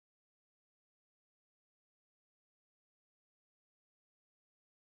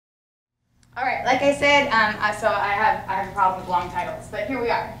All right, like I said, so I have a problem with long titles, but here we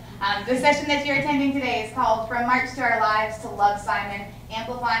are. The session that you're attending today is called From March to Our Lives to Love Simon,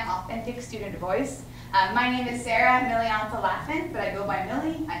 Amplifying Authentic Student Voice. My name is Sarah Milianta-Laffin, but I go by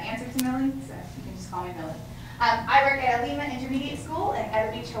Millie. I answer to Millie, so you can just call me Millie. I work at Alima Intermediate School in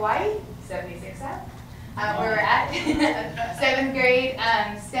Etta Beach, Hawaii, 76 South. Where we're at, 7th grade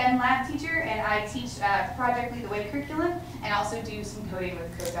STEM lab teacher, and I teach Project Lead the Way curriculum, and also do some coding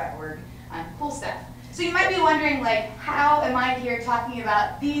with code.org. Cool stuff. So you might be wondering, like, how am I here talking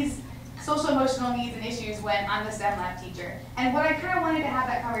about these social emotional needs and issues when I'm the STEM lab teacher? And what I kind of wanted to have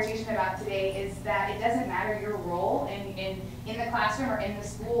that conversation about today is that it doesn't matter your role in the classroom or in the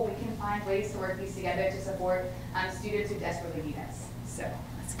school, we can find ways to work these together to support students who desperately need us. So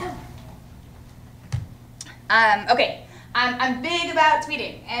let's go. Okay, I'm big about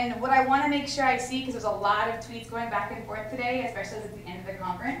tweeting, and what I want to make sure I see, because there's a lot of tweets going back and forth today, especially at the end of the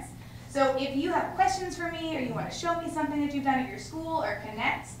conference. So if you have questions for me, or you want to show me something that you've done at your school, or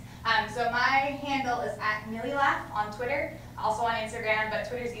connect, so my handle is @Mililaff on Twitter, also on Instagram, but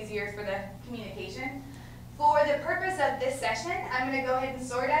Twitter's easier for the communication. For the purpose of this session, I'm going to go ahead and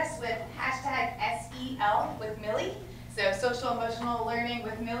sort us with #SEL with Millie. So social emotional learning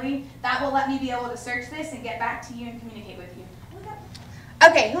with Millie. That will let me be able to search this and get back to you and communicate with you.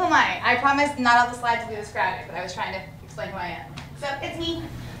 Okay, who am I? I promise not all the slides will be this crowded, but I was trying to explain who I am. So it's me.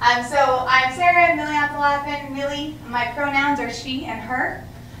 So I'm Sarah Milianta-Laffin, Millie. My pronouns are she and her.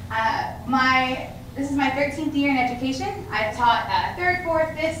 This is my 13th year in education. I've taught 3rd,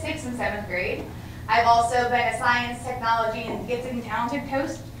 4th, 5th, 6th, and 7th grade. I've also been a science, technology, and gifted and talented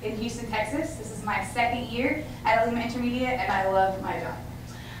coach in Houston, Texas. This is my 2nd year at Alima Intermediate, and I love my job.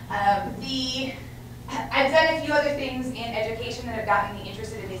 I've done a few other things in education that have gotten me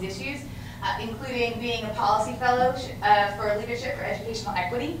interested in these issues, including being a policy fellow for Leadership for Educational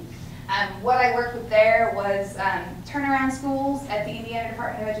Equity. What I worked with there was turnaround schools at the Indiana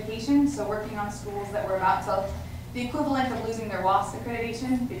Department of Education, so working on schools that were about to the equivalent of losing their WASP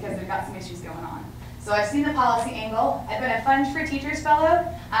accreditation because they've got some issues going on. So I've seen the policy angle. I've been a Fund for Teachers fellow.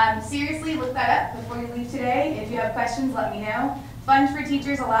 Seriously, look that up before you leave today. If you have questions, let me know. Fund for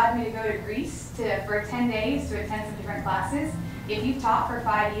Teachers allowed me to go to Greece for 10 days to attend some different classes. If you've taught for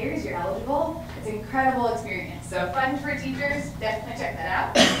 5 years, you're eligible. It's an incredible experience. So Fund for Teachers, definitely check that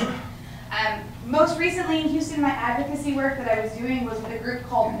out. Most recently in Houston, my advocacy work that I was doing was with a group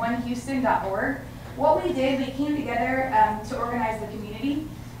called onehouston.org. What we did, we came together to organize the community,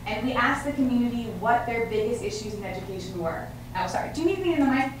 and we asked the community what their biggest issues in education were. Oh, sorry, do you need me in the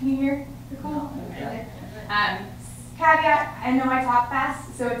mic? Can you hear? Cool? Okay. Caveat, I know I talk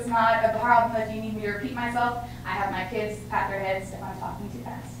fast, so it's not a problem if you need me to repeat myself. I have my kids pat their heads if I'm talking too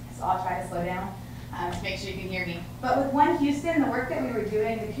fast, so I'll try to slow down to make sure you can hear me. But with One Houston, the work that we were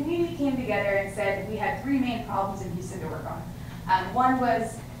doing, the community came together and said we had 3 main problems in Houston to work on. One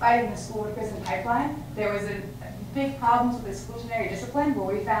was fighting the school-to-prison pipeline. There was a big problems with exclusionary discipline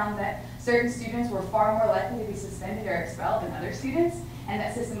where we found that certain students were far more likely to be suspended or expelled than other students, and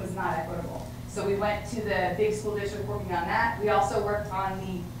that system was not equitable. So we went to the big school district working on that. We also worked on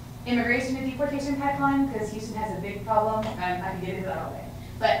the immigration and deportation pipeline because Houston has a big problem. I can get into that all day.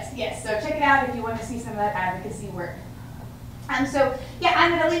 But yes, so check it out if you want to see some of that advocacy work. So yeah,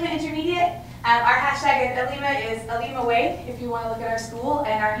 I'm at Alima Intermediate. Our hashtag at Alima is Alima Way if you want to look at our school,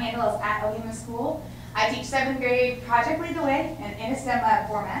 and our handle is @Alima School. I teach 7th grade Project Lead the Way in a STEM lab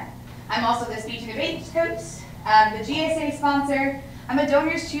format. I'm also the speech and debate coach, the GSA sponsor. I'm a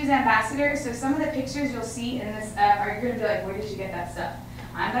Donors Choose ambassador, so some of the pictures you'll see in this are going to be like, where did you get that stuff?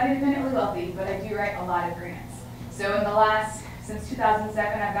 I'm not independently wealthy, but I do write a lot of grants. So in the since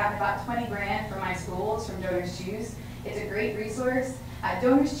 2007, I've gotten about 20 grand from my schools from Donors Choose. It's a great resource.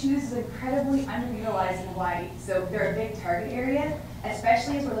 Donors Choose is incredibly underutilized in Hawaii, so they're a big target area,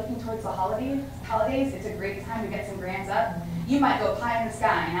 especially as we're looking towards the holidays. It's a great time to get some grants up. You might go pie in the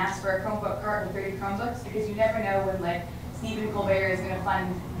sky and ask for a Chromebook cart with 30 Chromebooks because you never know when like Stephen Colbert is going to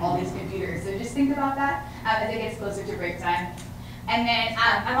fund all these computers. So just think about that as it gets closer to break time. And then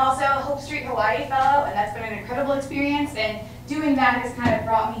I'm also a Hope Street Hawaii fellow, and that's been an incredible experience. And doing that has kind of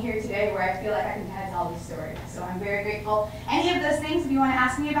brought me here today where I feel like I can kind of tell these stories. So I'm very grateful. Any of those things, if you want to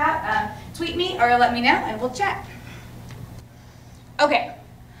ask me about, tweet me or let me know and we'll chat. Okay,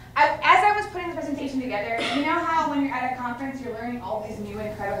 as I was putting the presentation together, you know how when you're at a conference you're learning all these new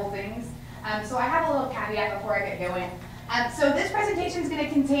incredible things? So I have a little caveat before I get going. So this presentation is going to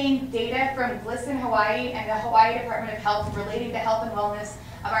contain data from GLSEN Hawaii and the Hawaii Department of Health relating to health and wellness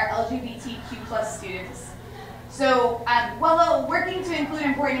of our LGBTQ+ students. So while working to include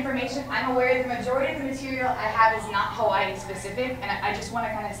important information, I'm aware the majority of the material I have is not Hawaii specific, and I just want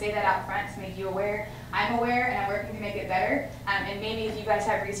to kind of say that out front to make you aware. I'm aware, and I'm working to make it better, and maybe if you guys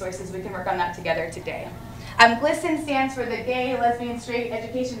have resources, we can work on that together today. GLSEN stands for the Gay, Lesbian, Straight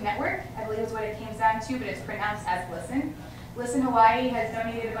Education Network. I believe is what it came down to, but it's pronounced as GLSEN. GLSEN Hawaii has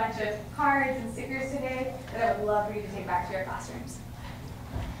donated a bunch of cards and stickers today that I would love for you to take back to your classrooms.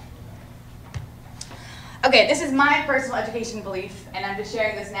 Okay, this is my personal education belief, and I'm just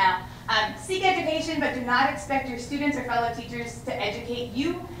sharing this now. Seek education, but do not expect your students or fellow teachers to educate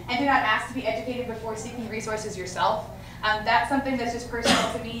you, and do not ask to be educated before seeking resources yourself. That's something that's just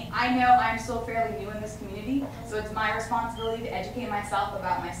personal to me. I know I'm still fairly new in this community, so it's my responsibility to educate myself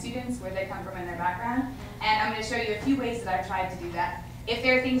about my students, where they come from in their background, and I'm going to show you a few ways that I've tried to do that. If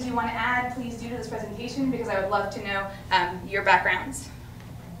there are things you want to add, please do to this presentation, because I would love to know your backgrounds.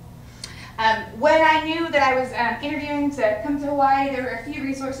 When I knew that I was interviewing to come to Hawaii, there were a few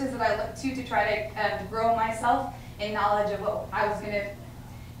resources that I looked to try to grow myself in knowledge of what I was going to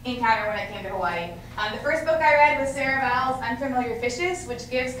encounter when I came to Hawaii. The first book I read was Sarah Vowell's Unfamiliar Fishes,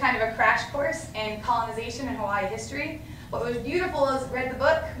 which gives kind of a crash course in colonization and Hawaii history. What was beautiful is read the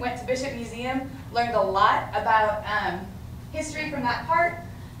book, went to Bishop Museum, learned a lot about history from that part.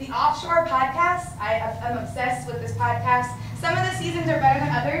 The Offshore podcast, I'm obsessed with this podcast. Some of the seasons are better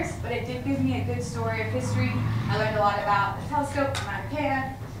than others, but it did give me a good story of history. I learned a lot about the telescope from Mauna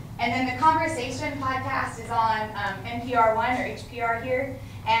Kea. And then the Conversation podcast is on NPR1 or HPR here.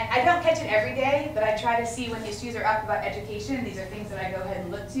 And I don't catch it every day, but I try to see when issues are up about education. These are things that I go ahead and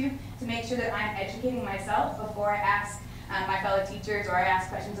look to make sure that I'm educating myself before I ask my fellow teachers or I ask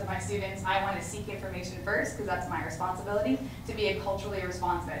questions of my students. I want to seek information first, because that's my responsibility to be a culturally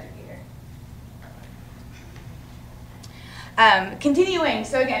responsive educator. Continuing,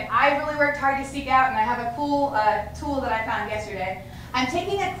 so again, I really worked hard to seek out, and I have a cool tool that I found yesterday. I'm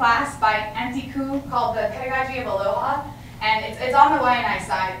taking a class by Auntie Ku called the Pedagogy of Aloha, and it's on the Waianae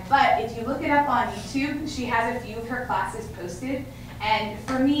side, but if you look it up on YouTube, she has a few of her classes posted. And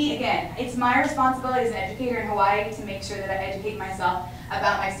for me, again, it's my responsibility as an educator in Hawaii to make sure that I educate myself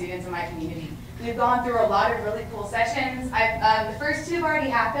about my students and my community. We've gone through a lot of really cool sessions. The first two have already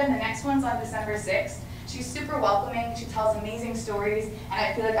happened, the next one's on December 6th. She's super welcoming, she tells amazing stories, and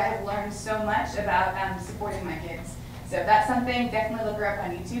I feel like I have learned so much about supporting my kids. So if that's something, definitely look her up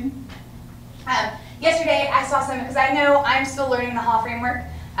on YouTube. Yesterday, I saw some, because I know I'm still learning the HAW framework.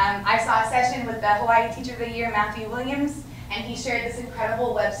 I saw a session with the Hawaii Teacher of the Year, Matthew Williams, and he shared this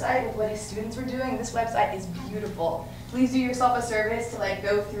incredible website with what his students were doing. This website is beautiful. Please do yourself a service to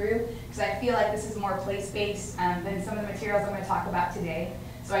go through, because I feel like this is more place-based than some of the materials I'm going to talk about today.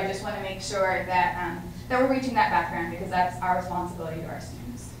 So I just want to make sure that, that we're reaching that background, because that's our responsibility to our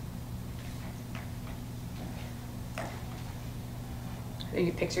students.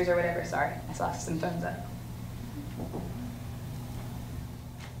 Any pictures or whatever, sorry, I saw some thumbs up.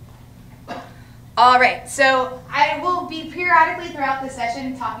 All right, so I will be periodically throughout the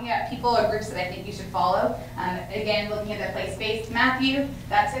session talking about people or groups that I think you should follow. Again, looking at the place-based. Matthew,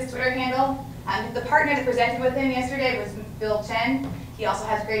 that's his Twitter handle. The partner that presented with him yesterday was Bill Chen. He also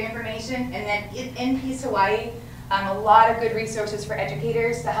has great information. And then in Peace Hawaii, a lot of good resources for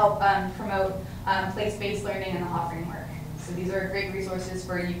educators to help promote place-based learning in the HAW framework. So these are great resources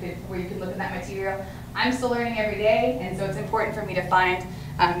where you could look at that material. I'm still learning every day, and so it's important for me to find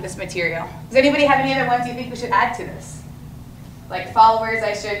this material. Does anybody have any other ones you think we should add to this? Like followers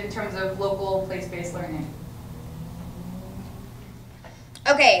I should in terms of local place-based learning.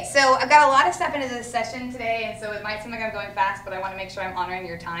 Okay, so I've got a lot of stuff into this session today, and so it might seem like I'm going fast, but I want to make sure I'm honoring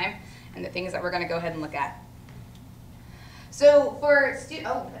your time and the things that we're going to go ahead and look at. So for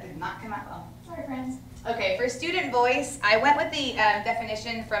oh, that did not come out well. Sorry, friends. Okay, for student voice, I went with the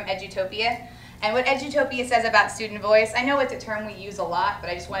definition from Edutopia. And what Edutopia says about student voice, I know it's a term we use a lot,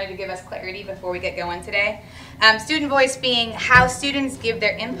 but I just wanted to give us clarity before we get going today. Student voice being how students give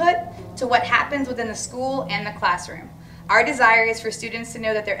their input to what happens within the school and the classroom. Our desire is for students to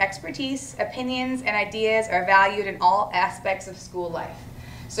know that their expertise, opinions, and ideas are valued in all aspects of school life.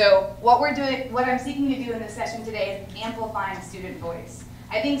 So what I'm seeking to do in this session today is amplifying student voice.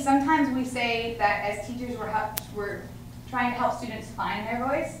 I think sometimes we say that as teachers we're trying to help students find their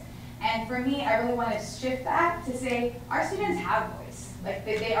voice. And for me, I really want to shift that to say our students have voice. Like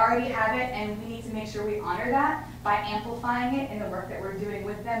they already have it, and we need to make sure we honor that by amplifying it in the work that we're doing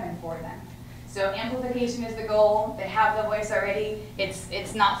with them and for them. So amplification is the goal. They have the voice already.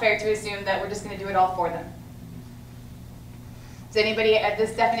 It's not fair to assume that we're just going to do it all for them. Does anybody,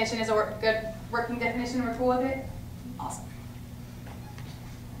 this definition is a good working definition, we're cool with it? Awesome.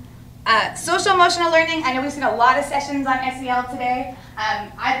 Social emotional learning, I know we've seen a lot of sessions on SEL today.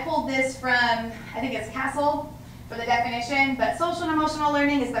 I pulled this from, I think it's Castle for the definition, but social and emotional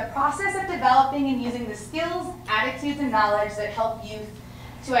learning is the process of developing and using the skills, attitudes, and knowledge that help youth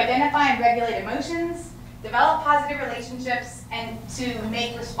to identify and regulate emotions, develop positive relationships, and to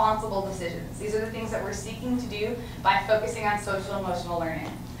make responsible decisions. These are the things that we're seeking to do by focusing on social and emotional learning.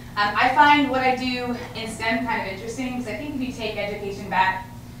 I find what I do in STEM kind of interesting because I think if you take education back,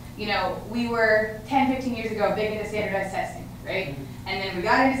 you know, we were 10, 15 years ago big into standardized testing, right? And then we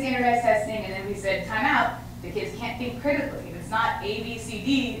got into standardized testing and then we said, time out, the kids can't think critically. If it's not A, B, C,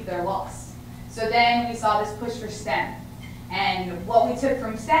 D, they're lost. So then we saw this push for STEM. And what we took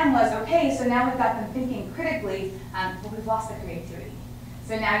from STEM was, okay, so now we've got them thinking critically, but we've lost the creativity.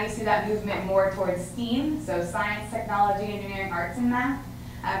 So now you see that movement more towards STEAM, so science, technology, engineering, arts, and math.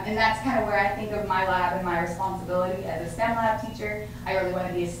 And that's kind of where I think of my lab and my responsibility as a STEM lab teacher. I really want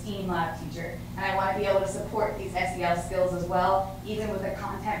to be a STEAM lab teacher. And I want to be able to support these SEL skills as well, even with the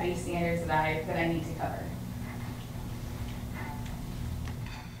content-based standards that I need to cover.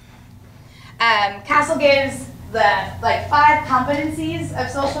 Castle gives the 5 competencies of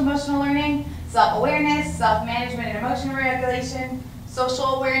social emotional learning: self-awareness, self-management and emotional regulation,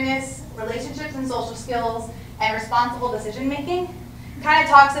 social awareness, relationships and social skills, and responsible decision-making. Kind of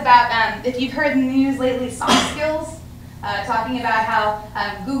talks about, if you've heard in the news lately, soft skills, talking about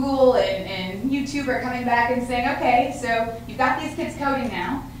how Google and YouTube are coming back and saying, okay, so you've got these kids coding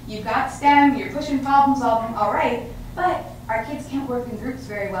now, you've got STEM, you're pushing problem solving, all right, but our kids can't work in groups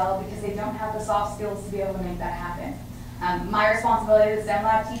very well because they don't have the soft skills to be able to make that happen. My responsibility as a STEM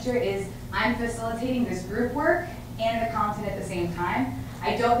lab teacher is I'm facilitating this group work and the content at the same time.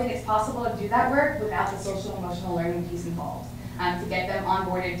 I don't think it's possible to do that work without the social emotional learning piece involved. To get them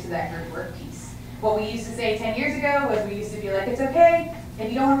onboarded to that group work piece. What we used to say 10 years ago was we used to be like, it's okay, if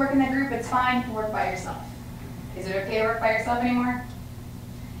you don't want to work in that group, it's fine, you can work by yourself. Is it okay to work by yourself anymore?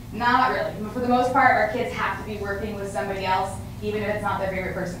 Not really. For the most part, our kids have to be working with somebody else, even if it's not their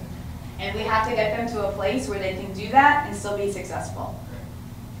favorite person. And we have to get them to a place where they can do that and still be successful.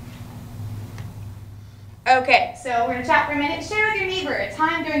 Okay, so we're going to chat for a minute. Share with your neighbor a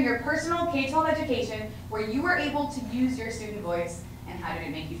time during your personal K-12 education where you were able to use your student voice, and how did it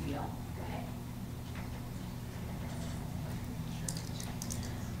make you feel? Go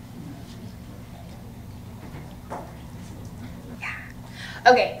ahead.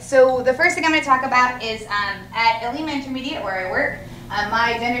 Yeah. Okay, so the first thing I'm going to talk about is at Elima Intermediate, where I work,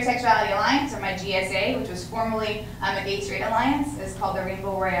 my Gender Sexuality Alliance, or my GSA, which was formerly a Gay Straight Alliance, is called the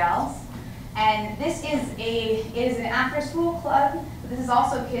Rainbow Royales. And this is an after-school club, but this is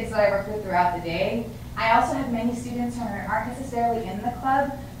also kids that I work with throughout the day. I also have many students who aren't necessarily in the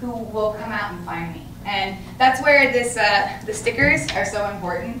club who will come out and find me. And that's where the stickers are so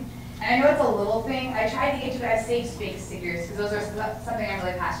important. And I know it's a little thing. I tried to get you guys safe space stickers because those are something I'm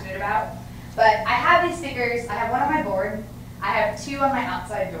really passionate about. But I have these stickers. I have one on my board. I have 2 on my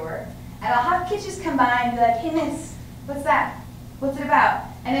outside door. And I'll have kids just come by and be like, hey miss, what's that? What's it about?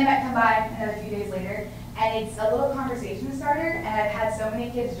 And they might come by another few days later, and it's a little conversation starter, and I've had so many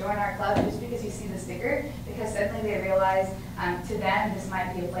kids join our club just because you see the sticker, because suddenly they realize to them this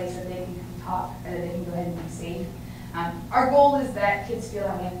might be a place that they can talk, or that they can go ahead and be safe. Our goal is that kids feel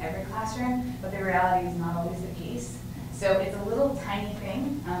that way in every classroom, but the reality is not always the case. So it's a little tiny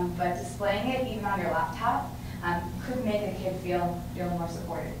thing, but displaying it even on your laptop could make a kid feel more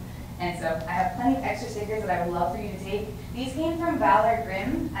supported. And so I have plenty of extra stickers that I would love for you to take. These came from Valor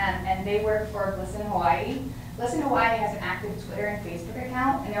Grimm, and they work for Listen Hawaii. Listen Hawaii has an active Twitter and Facebook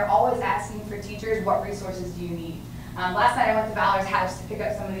account, and they're always asking for teachers, what resources do you need? Last night I went to Valor's house to pick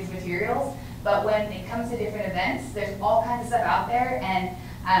up some of these materials, but when it comes to different events, there's all kinds of stuff out there, and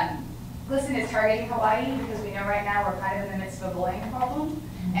Listen is targeting Hawaii because we know right now we're kind of in the midst of a bullying problem.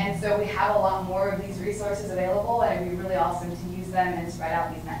 And so we have a lot more of these resources available, and it'd be really awesome to use them and spread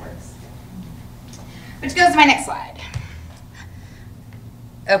out these networks. Which goes to my next slide.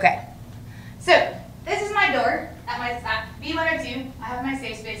 Okay, so this is my door at B102. I have my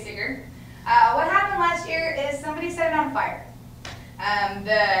safe space sticker. What happened last year is somebody set it on fire.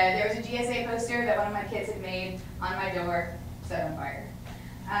 There was a GSA poster that one of my kids had made on my door, set on fire.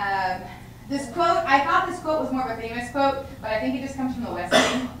 This quote, I thought this quote was more of a famous quote, but I think it just comes from the West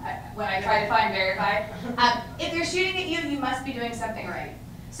Wing when I try to find verified. If they're shooting at you, you must be doing something right.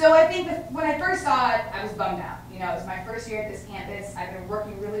 So I think that when I first saw it, I was bummed out. You know, it was my first year at this campus. I've been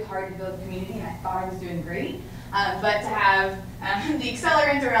working really hard to build a community, and I thought I was doing great. But to have the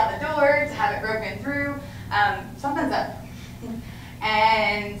accelerant around the door, to have it broken through, something's up.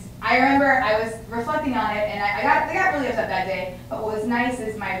 And I I remember I was reflecting on it, and I got really upset that day, but what was nice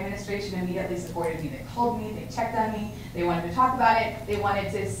is my administration immediately supported me. They called me, they checked on me, they wanted to talk about it, they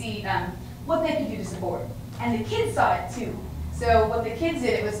wanted to see what they could do to support. And the kids saw it too. So what the kids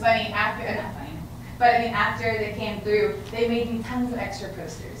did, it was funny after, not funny, but I mean after they came through, they made me tons of extra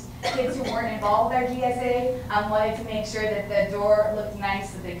posters. Kids who weren't involved with our GSA wanted to make sure that the door looked nice,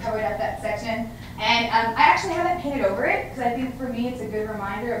 that they covered up that section. And I actually haven't painted over it, because I think for me it's a good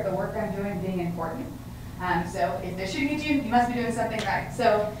reminder of the work I'm doing being important. So if they're shooting at you, you must be doing something right.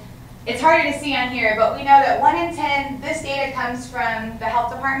 So it's harder to see on here, but we know that 1 in 10, this data comes from the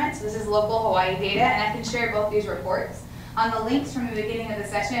health department, so this is local Hawaii data, and I can share both these reports. On the links from the beginning of the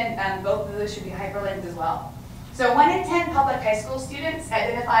session, both of those should be hyperlinked as well. So 1 in 10 public high school students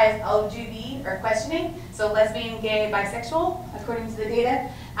identify as LGBT or questioning, so lesbian, gay, bisexual, according to the data.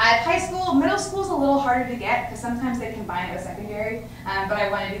 At high school, middle school is a little harder to get because sometimes they combine it with secondary, but I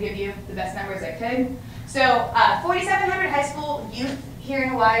wanted to give you the best numbers I could. So 4,700 high school youth here in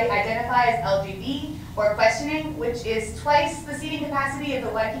Hawaii identify as LGBT or questioning, which is twice the seating capacity of the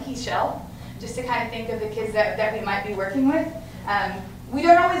Waikiki Shell, just to kind of think of the kids that we might be working with. We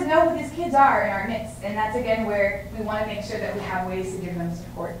don't always know who these kids are in our midst, and that's again where we want to make sure that we have ways to give them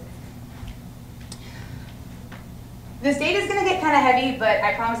support. This data is going to get kind of heavy, but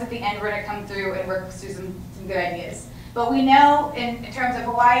I promise at the end we're going to come through and work through some good ideas. But we know in terms of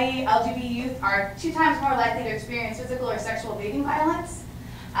Hawaii, LGBT youth are 2 times more likely to experience physical or sexual dating violence.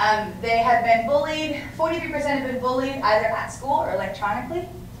 They have been bullied, 43% have been bullied either at school or electronically.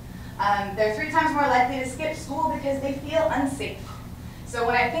 They're 3 times more likely to skip school because they feel unsafe. So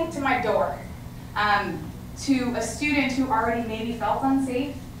when I think to my door, to a student who already maybe felt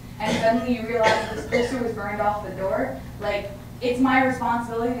unsafe, and suddenly you realize this poster was burned off the door, like, it's my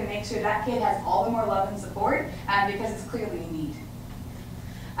responsibility to make sure that kid has all the more love and support because it's clearly a need.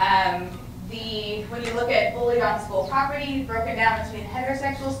 When you look at bullied on school property, broken down between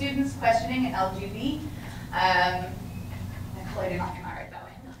heterosexual students, questioning, and LGBT, I probably did not come out right that way.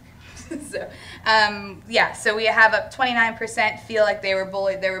 So, yeah, so we have up 29% feel like they were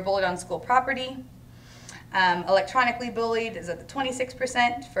bullied on school property. Electronically bullied is at the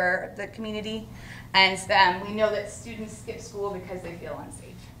 26% for the community. And we know that students skip school because they feel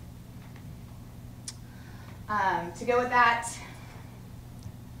unsafe. To go with that,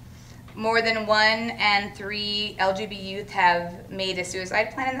 more than 1 in 3 LGBT youth have made a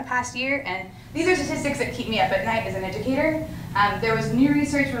suicide plan in the past year, and these are statistics that keep me up at night as an educator. There was new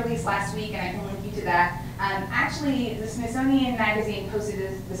research released last week, and I can link you to that. Actually, the Smithsonian Magazine posted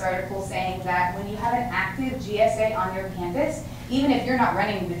this article saying that when you have an active GSA on your campus, even if you're not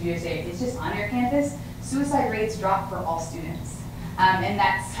running the GSA, it's just on your campus, suicide rates drop for all students. And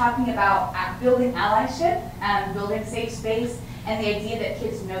that's talking about building allyship, building safe space, and the idea that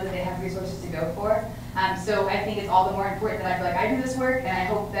kids know that they have resources to go for. So I think it's all the more important that I feel like I do this work, and I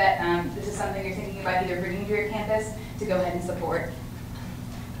hope that this is something you're thinking about either bringing to your campus to go ahead and support.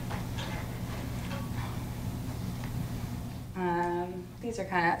 These are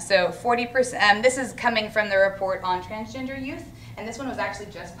kind of, so 40%, this is coming from the report on transgender youth, and this one was actually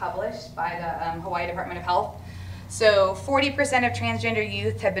just published by the Hawaii Department of Health. So 40% of transgender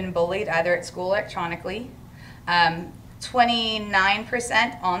youth have been bullied either at school or electronically.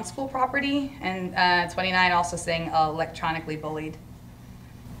 29% on school property, and 29 also saying electronically bullied.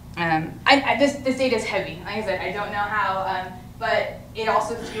 This data is heavy. Like I said, I don't know how, but it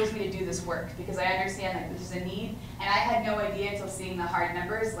also fuels me to do this work because I understand that this is a need, and I had no idea until seeing the hard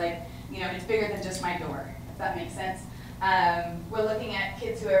numbers, like, you know, it's bigger than just my door, if that makes sense. We're looking at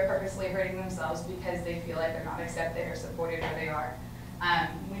kids who are purposely hurting themselves because they feel like they're not accepted or supported where they are.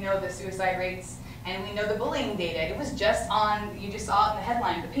 We know the suicide rates, and we know the bullying data. It was just on, you just saw it in the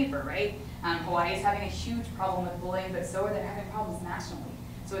headline of the paper, right? Hawaii is having a huge problem with bullying, but so are they having problems nationally.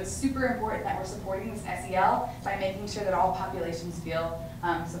 So it's super important that we're supporting this SEL by making sure that all populations feel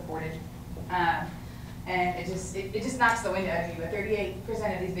supported. And it just knocks the wind out of you.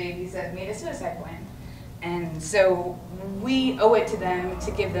 38% of these babies have made a suicide plan. And so we owe it to them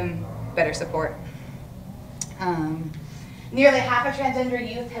to give them better support. Nearly half of transgender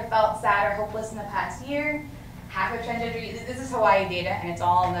youth have felt sad or hopeless in the past year. Half of transgender youth, this is Hawaii data, and it's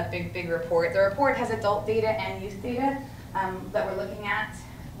all in the big report. The report has adult data and youth data that we're looking at.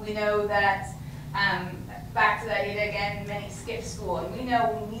 We know that, back to that data again, many skip school, and we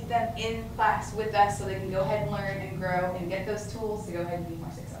know we need them in class with us so they can go ahead and learn and grow and get those tools to go ahead and be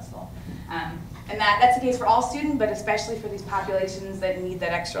more successful. And that's the case for all students, but especially for these populations that need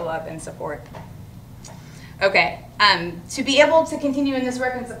that extra love and support. Okay, to be able to continue in this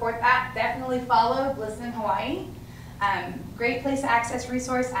work and support that, definitely follow Listen Hawaii. Great place to access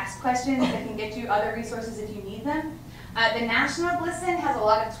resource, ask questions that can get you other resources if you need them. The National GLSEN has a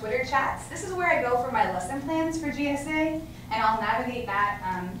lot of Twitter chats. This is where I go for my lesson plans for GSA, and I'll navigate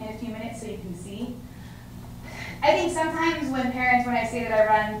that in a few minutes so you can see. I think sometimes when I say that I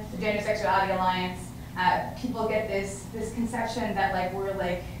run the Gender Sexuality Alliance, people get this conception that like we're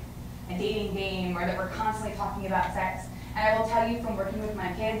like a dating game or that we're constantly talking about sex. And I will tell you from working with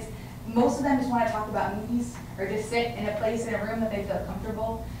my kids, most of them just want to talk about movies or just sit in a place in a room that they feel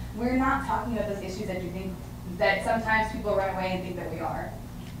comfortable. We're not talking about those issues that you think that sometimes people run away and think that we are.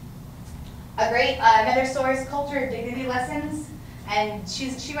 Another source, Culture of Dignity Lessons. And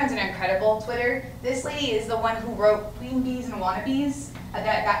she runs an incredible Twitter. This lady is the one who wrote Queen Bees and Wannabes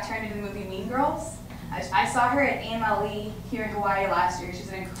that got turned into the movie Mean Girls. I saw her at AMLE here in Hawaii last year. She's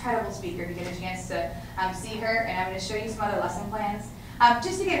an incredible speaker. To get a chance to see her, and I'm going to show you some other lesson plans.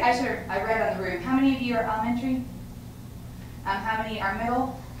 Just to get, I read on the room. How many of you are elementary? How many are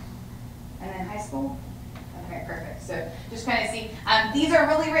middle? And then high school? Okay, perfect. So just kind of see. These are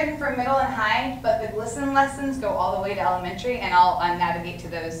really written for middle and high, but the GLSEN lessons go all the way to elementary, and I'll navigate to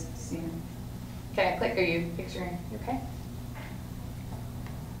those soon. Can I click? Are you picturing? You okay?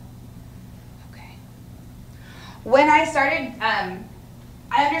 Okay. When I started,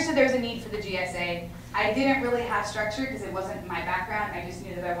 I understood there was a need for the GSA. I didn't really have structure because it wasn't my background. I just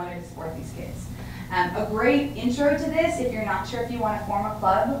knew that I wanted to support these kids. A great intro to this, if you're not sure if you want to form a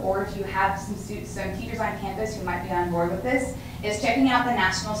club or if you have some teachers on campus who might be on board with this, is checking out the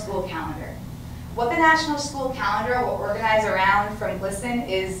National School Calendar. What the National School Calendar will organize around from GLSEN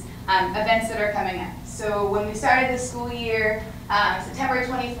is events that are coming up. So when we started the school year, September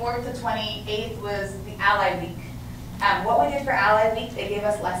 24th to 28th was the Ally Week. What we did for Ally Week, they gave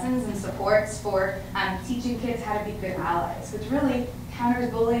us lessons and supports for teaching kids how to be good allies, which really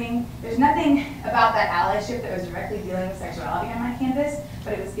counters bullying. There's nothing about that allyship that was directly dealing with sexuality on my campus,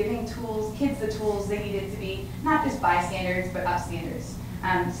 but it was giving kids the tools they needed to be not just bystanders, but upstanders,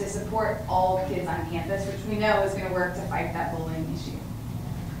 to support all kids on campus, which we know is going to work to fight that bullying issue.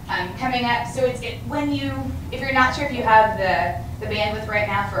 Coming up, so if you're not sure if you have the bandwidth right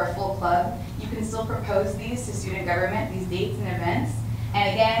now for a full club, you can still propose these to student government, these dates and events. And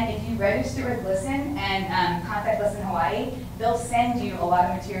again, if you register with GLSEN and contact GLSEN Hawaii, they'll send you a lot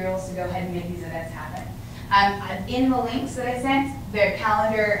of materials to go ahead and make these events happen. In the links that I sent, the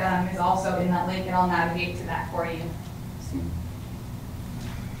calendar is also in that link, and I'll navigate to that for you soon.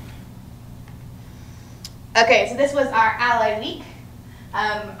 Okay, so this was our Ally Week.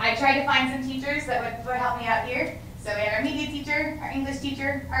 I tried to find some teachers that would help me out here. So we had our media teacher, our English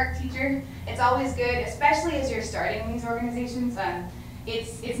teacher, art teacher. It's always good, especially as you're starting these organizations.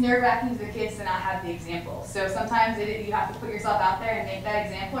 It's nerve-wracking to the kids to not have the example. So sometimes you have to put yourself out there and make that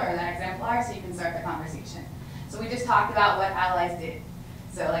example or that exemplar so you can start the conversation. So we just talked about what allies did.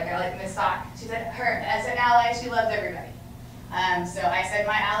 So like Ms. Stock, she said as an ally, she loves everybody. So I said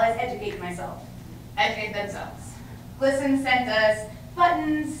my allies educate themselves. GLSEN sent us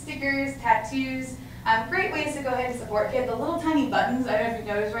buttons, stickers, tattoos, great ways to go ahead and support kids. The little tiny buttons, I don't know if you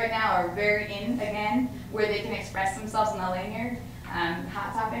noticed right now, are very in again, where they can express themselves in the lanyard.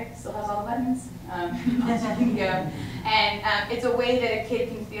 Hot Topic still has all the buttons. And it's a way that a kid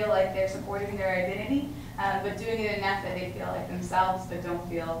can feel like they're supporting their identity, but doing it enough that they feel like themselves, but don't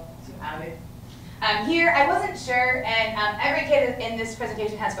feel too outed. Here, I wasn't sure, and every kid in this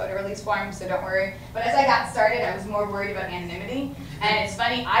presentation has photo release forms, so don't worry. But as I got started, I was more worried about anonymity. And it's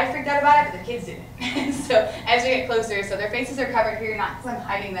funny, I freaked out about it, but the kids didn't. So as we get closer, so their faces are covered here, not because I'm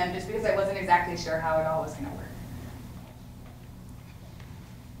hiding them, just because I wasn't exactly sure how it all was going to work.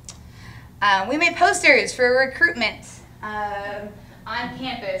 We made posters for recruitment on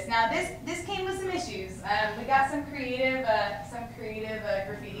campus. Now this came with some issues. We got some creative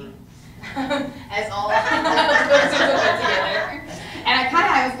graffiti. As all the posters were put together. And I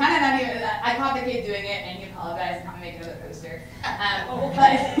caught the kid doing it, and he apologized, not making another poster.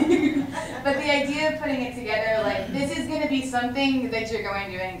 But the idea of putting it together, like, this is going to be something that you're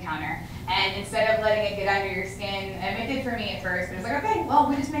going to encounter. And instead of letting it get under your skin, and it did for me at first, but it's like, okay, well,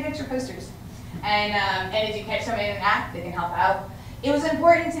 we just make extra posters. And if you catch somebody in an act, they can help out. It was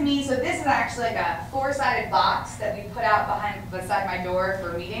important to me, so this is actually like a 4-sided box that we put out beside my door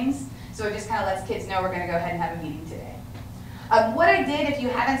for meetings. So it just kind of lets kids know we're going to go ahead and have a meeting today. What I did, if you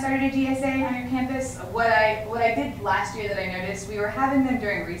haven't started a GSA on your campus, what I did last year that I noticed, we were having them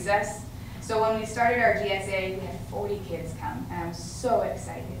during recess. So when we started our GSA, we had 40 kids come, and I was so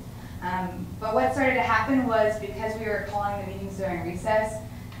excited. But what started to happen was, because we were calling the meetings during recess,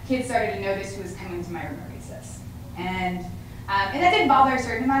 kids started to notice who was coming to my room at recess. And that didn't bother a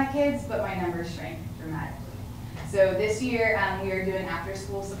certain amount of kids, but my numbers shrank dramatically. So this year, we are doing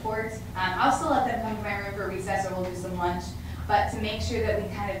after-school support. I'll still let them come to my room for recess, or we'll do some lunch. But to make sure that we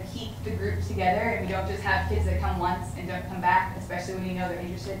kind of keep the group together and we don't just have kids that come once and don't come back, especially when you know they're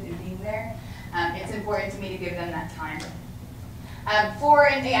interested in being there, it's important to me to give them that time.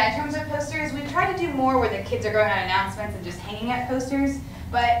 In terms of posters, we try to do more where the kids are going on announcements and just hanging at posters.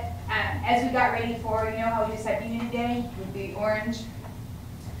 But as we got ready for, you know how we just had Unity Day with the orange?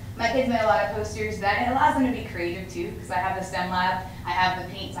 My kids made a lot of posters that it allows them to be creative too, because I have the STEM lab, I have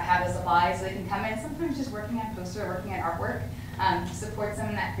the paints, I have the supplies, so they can come in sometimes just working on poster, working on artwork, supports them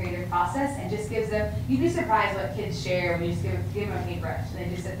in that creative process, and just gives them, you'd be surprised what kids share when you just give them a paintbrush and they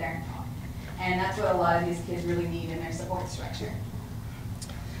just sit there and talk. And that's what a lot of these kids really need in their support structure.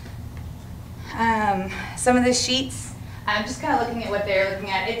 Some of the sheets, I'm just kind of looking at what they're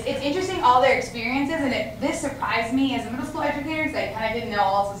looking at. It's interesting, all their experiences, and this surprised me as a middle school educator, because I kind of didn't know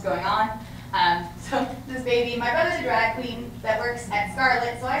all else was going on. So this baby, my brother's a drag queen that works at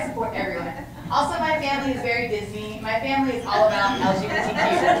Scarlet, so I support everyone. Also, my family is very Disney. My family is all about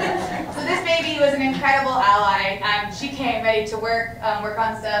LGBTQ. So this baby was an incredible ally. She came ready to work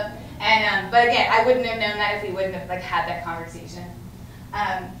on stuff, and but again, I wouldn't have known that if we wouldn't have had that conversation.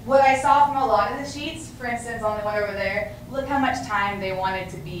 What I saw from a lot of the sheets, for instance, on the one over there, look how much time they wanted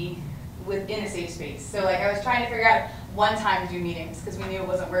to be within a safe space. So I was trying to figure out one time to do meetings because we knew it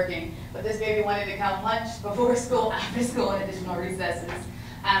wasn't working. But this baby wanted to come lunch, before school, after school, and additional recesses,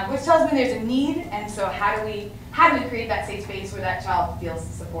 which tells me there's a need. And so how do we create that safe space where that child feels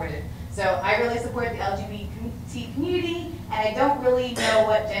supported? So I really support the LGBT community, and I don't really know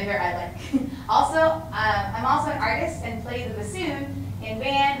what gender I like. Also, I'm also an artist and play the bassoon in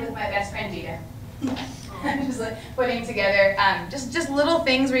band with my best friend Gita. Just putting together just little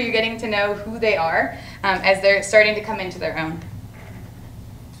things where you're getting to know who they are as they're starting to come into their own.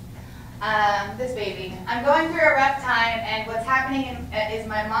 This baby. I'm going through a rough time, and what's happening is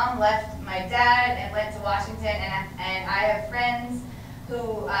my mom left my dad and went to Washington, and I have friends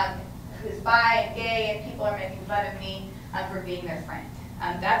who's bi and gay, and people are making fun of me for being their friend.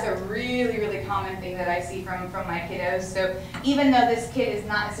 That's a really, really common thing that I see from my kiddos. So even though this kid is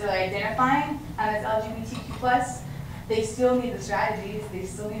not necessarily identifying as LGBTQ+, they still need the strategies. They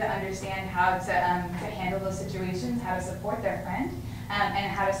still need to understand how to handle those situations, how to support their friend,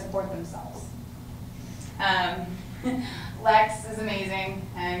 and how to support themselves. Lex is amazing,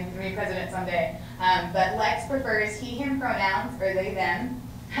 and he's going to be president someday. But Lex prefers he, him pronouns, or they, them.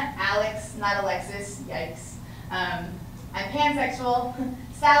 Alex, not Alexis, yikes. I'm pansexual.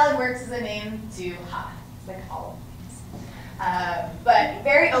 Salad works as a name to ha, like all of these. But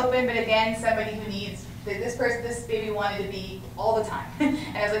very open, but again, somebody who needs, this baby wanted to be all the time.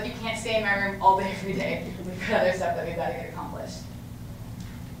 And I was like, you can't stay in my room all day, every day. We've got other stuff that we've got to get accomplished.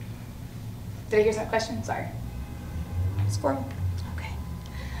 Did I hear some question? Sorry. Squirrel? Okay.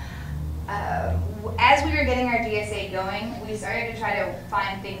 As we were getting our DSA going, we started to try to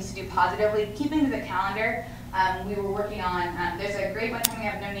find things to do positively. Keeping to the calendar, we were working on, there's a great one coming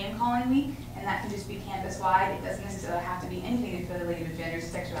up, No Name Calling Week, and that can just be campus-wide. It doesn't necessarily have to be anything related to genders,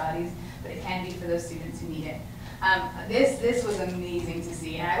 sexualities, but it can be for those students who need it. This was amazing to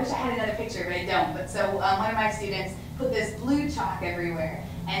see, and I wish I had another picture, but I don't. But so one of my students put this blue chalk everywhere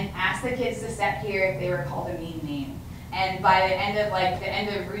and asked the kids to step here if they were called a mean name. And by the end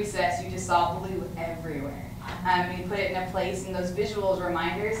of recess, you just saw blue everywhere. You put it in a place, and those visuals,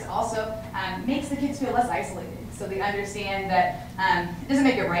 reminders, also makes the kids feel less isolated. So they understand that it doesn't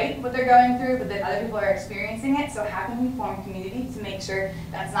make it right what they're going through, but that other people are experiencing it. So how can we form community to make sure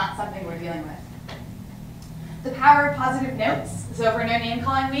that's not something we're dealing with? The power of positive notes. So for No Name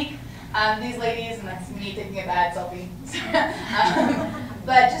Calling Week, these ladies, and that's me taking a bad selfie,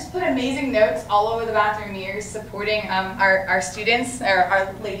 but just put amazing notes all over the bathroom mirrors supporting our students, or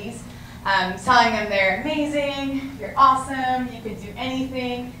our ladies, telling them they're amazing, you're awesome, you can do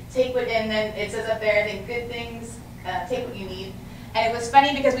anything, take what, and then it says up there, I think, good things, take what you need. And it was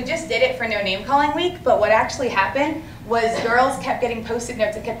funny because we just did it for No Name Calling Week, but what actually happened was girls kept getting Post-it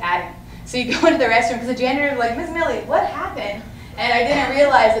notes and kept adding. So you go into the restroom, because the janitor was like, Miss Millie, what happened? And I didn't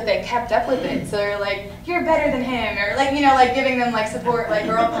realize that they kept up with it. So they're like, you're better than him, or giving them support,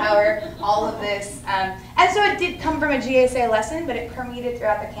 girl power, all of this. And so it did come from a GSA lesson, but it permeated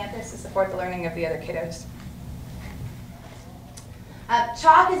throughout the campus to support the learning of the other kiddos.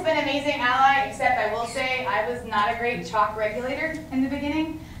 Chalk has been an amazing ally, except I will say I was not a great chalk regulator in the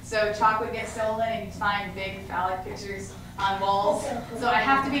beginning. So chalk would get stolen and you'd find big phallic pictures on walls. So I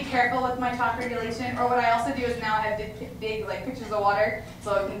have to be careful with my chalk regulation. Or what I also do is now I have big pictures of water,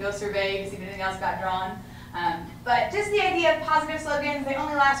 so I can go survey to see if anything else got drawn. But just the idea of positive slogans, they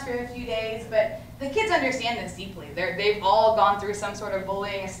only last for a few days, but the kids understand this deeply. They've all gone through some sort of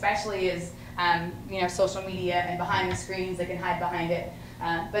bullying, especially as social media and behind the screens, they can hide behind it.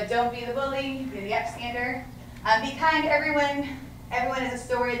 But don't be the bully, be the upstander. Be kind to everyone. Everyone has a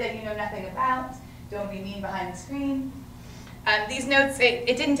story that you know nothing about. Don't be mean behind the screen. These notes,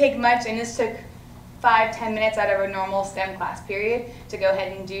 it didn't take much, and this took 5-10 minutes out of a normal STEM class period to go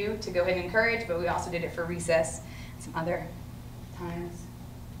ahead and encourage, but we also did it for recess some other times.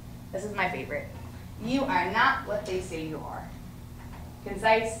 This is my favorite. You are not what they say you are.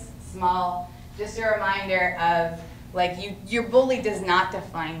 Concise, small, just a reminder of, like, your bully does not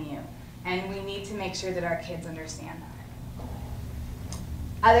define you, and we need to make sure that our kids understand that.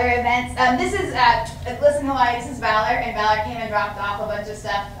 Other events, this is Listen Hawaii, this is Valor, and Valor came and dropped off a bunch of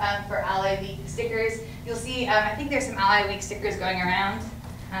stuff for Ally Week stickers. You'll see, I think there's some Ally Week stickers going around.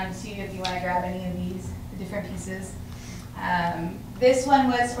 See if you want to grab any of these, the different pieces. This one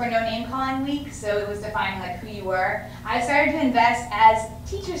was for No Name Calling Week, so it was defining like who you were. I started to invest as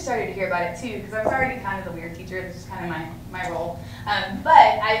teachers started to hear about it too, because I was already kind of the weird teacher. This is kind of my role.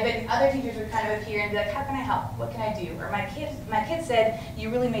 But other teachers would kind of appear and be like, how can I help? What can I do? Or my kid said,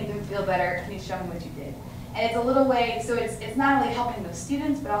 you really made them feel better. Can you show me what you did? And it's a little way, so it's not only helping those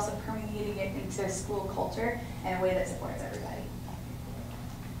students, but also permeating it into school culture in a way that supports everybody.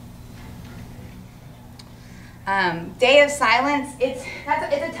 Day of Silence, it's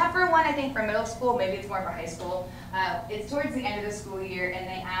a tougher one, I think, for middle school. Maybe it's more for high school. It's towards the end of the school year, and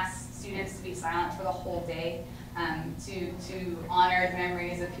they ask students to be silent for the whole day to honor the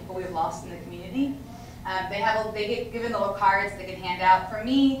memories of people we've lost in the community. They get given little cards they can hand out. For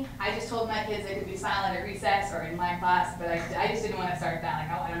me, I just told my kids they could be silent at recess or in my class, but I just didn't want to start that,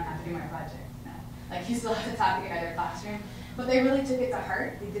 like, oh, I don't have to do my project. No. Like, you still have to talk in your classroom. But they really took it to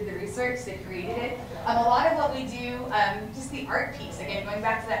heart. They did the research, they created it. A lot of what we do, just the art piece, again, going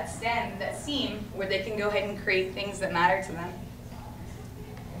back to that STEM, that STEAM, where they can go ahead and create things that matter to them.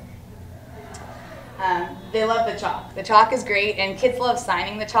 They love the chalk. The chalk is great, and kids love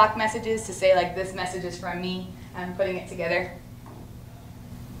signing the chalk messages to say, like, this message is from me, and putting it together.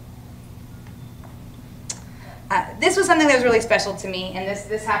 This was something that was really special to me, and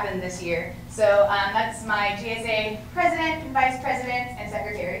this happened this year. So that's my GSA president, vice president, and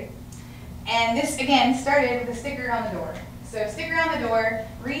secretary. And this, again, started with a sticker on the door. So sticker on the door.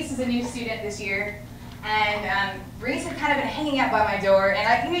 Reese is a new student this year, and Reese had kind of been hanging out by my door,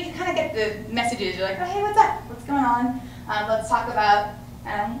 and you kind of get the messages. You're like, oh, hey, what's up? What's going on? Let's talk about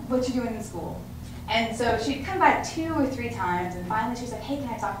what you're doing in school. And so she'd come by 2 or 3 times, and finally she's like, hey, can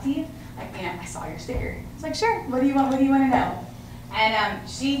I talk to you? Like, I saw your sticker. I was like, sure, what do you want to know? And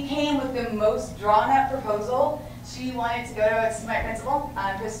she came with the most drawn up proposal. She wanted to go to my principal,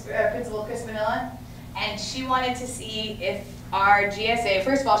 Principal Chris Manila, and she wanted to see if our GSA,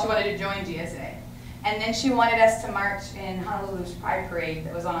 first of all, she wanted to join GSA. And then she wanted us to march in Honolulu's Pride Parade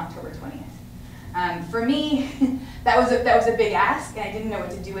that was on October 20th. For me, that was a big ask, and I didn't know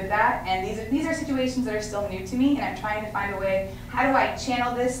what to do with that. And these are situations that are still new to me, and I'm trying to find a way, how do I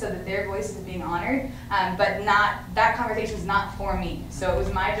channel this so that their voice is being honored, but that conversation is not for me. So it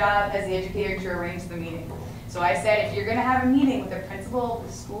was my job as the educator to arrange the meeting. So I said, if you're going to have a meeting with the principal of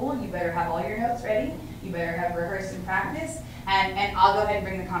the school, you better have all your notes ready, you better have rehearsed and practice, and I'll go ahead and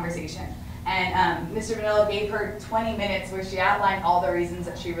bring the conversation. And Mr. Vanilla gave her 20 minutes where she outlined all the reasons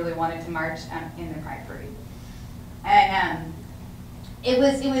that she really wanted to march in the Pride Parade. And it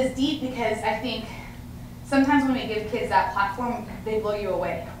was deep because I think sometimes when we give kids that platform, they blow you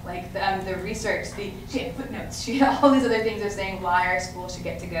away. Like the research, she had footnotes, she had all these other things of saying why our school should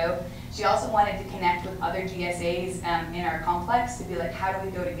get to go. She also wanted to connect with other GSAs in our complex to be like, how do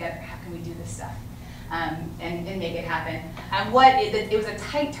we go together? How can we do this stuff? And make it happen. It was a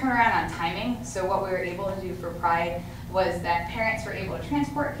tight turnaround on timing, so what we were able to do for Pride was that parents were able to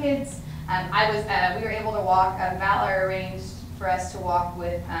transport kids. We were able to walk, Valor arranged for us to walk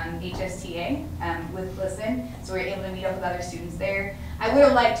with HSTA, with Listen, so we were able to meet up with other students there. I would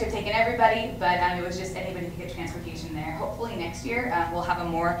have liked to have taken everybody, but it was just anybody who could get transportation there. Hopefully next year we'll have a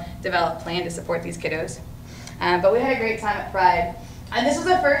more developed plan to support these kiddos. But we had a great time at Pride. And this was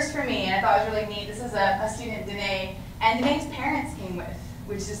a first for me, and I thought it was really neat. This is a student, Danae, and Danae's parents came with,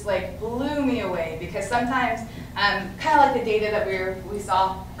 which just like blew me away, because sometimes, kind of like the data that we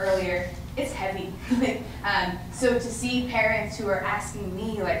saw earlier, it's heavy. So to see parents who are asking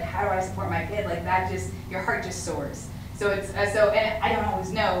me, like, how do I support my kid, like that just, your heart just soars. So and I don't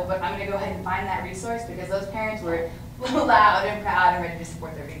always know, but I'm gonna go ahead and find that resource, because those parents were loud and proud and ready to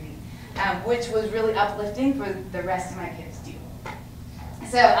support their baby, which was really uplifting for the rest of my kids too.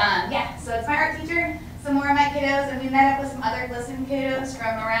 So so it's my art teacher. some more of my kiddos, and we met up with some other Glisten kiddos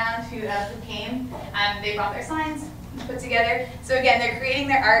from around who came. They brought their signs put together. So again, they're creating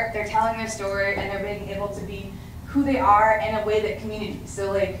their art, they're telling their story, and they're being able to be who they are in a way that community.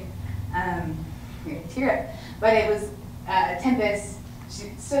 So like, you're gonna tear up, but it was Tempest.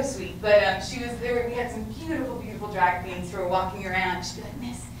 She's so sweet, but she was there. We had some beautiful, beautiful drag queens who were walking around. She'd be like,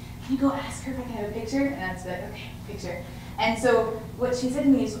 "Miss, can you go ask her if I can have a picture?" And I'd be like, "Okay, picture." And so what she said to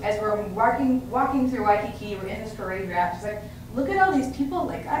me is, as we're walking through Waikiki, we're in this parade route. She's like, "Look at all these people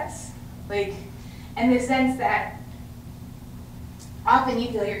like us," like, in the sense that often you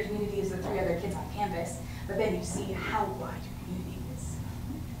feel your community is the 3 other kids on campus, but then you see how wide your community is.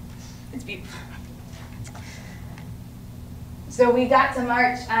 It's beautiful. So we got to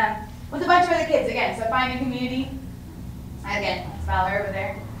march with a bunch of other kids again. So finding community. Again, that's Valor over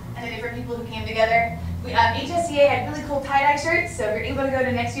there. And the different people who came together. HSCA had really cool tie-dye shirts, so if you're able to go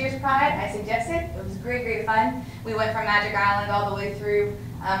to next year's Pride, I suggest it. It was great, great fun. We went from Magic Island all the way through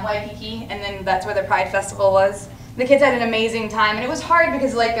Waikiki, and then that's where the Pride Festival was. The kids had an amazing time, and it was hard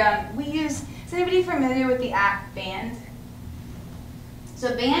because like we use, is anybody familiar with the app Band?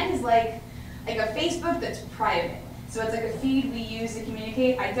 So Band is like a Facebook that's private. So it's like a feed we use to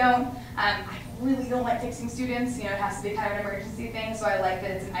communicate. I really don't like texting students. You know, it has to be kind of an emergency thing. So I like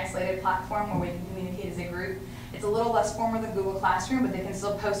that it's an isolated platform where we can communicate as a group. It's a little less formal than Google Classroom, but they can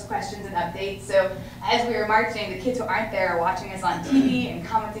still post questions and updates. So as we were marching, the kids who aren't there are watching us on TV and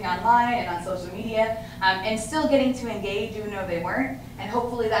commenting online and on social media, and still getting to engage even though they weren't. And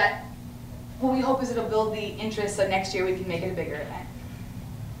hopefully that, what we hope is it'll build the interest so next year we can make it a bigger event.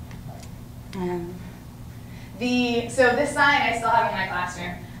 So this sign I still have in my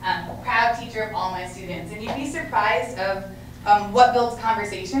classroom. Proud teacher of all my students. And you'd be surprised of what builds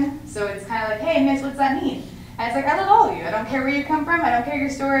conversation. So it's kind of like, hey, miss, what's that mean? And it's like, I love all of you. I don't care where you come from. I don't care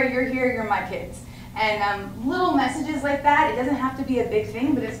your story. You're here. You're my kids. And little messages like that, it doesn't have to be a big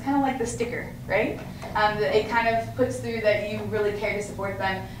thing, but it's kind of like the sticker, right? It kind of puts through that you really care to support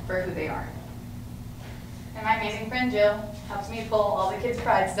them for who they are. And my amazing friend Jill helps me pull all the kids'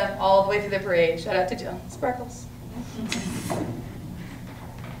 Pride stuff all the way through the parade. Shout out to Jill. Sparkles.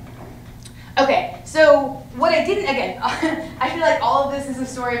 Okay, so what I didn't, again, I feel like all of this is a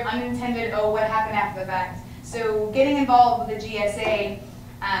story of unintended, oh, what happened after the fact. So getting involved with the GSA,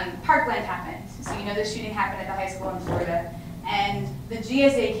 Parkland happened. So you know the shooting happened at the high school in Florida. And the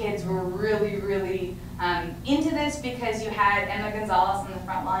GSA kids were really, really into this because you had Emma Gonzalez on the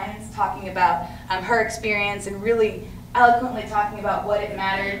front lines talking about her experience and really eloquently talking about what it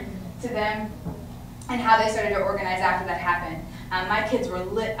mattered to them and how they started to organize after that happened. My kids were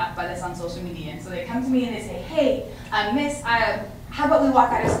lit up by this on social media, and so they come to me and they say, hey, Miss, how about we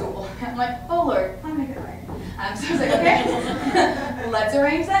walk out of school? I'm like, oh Lord, I'm gonna get right. So I was like, okay, let's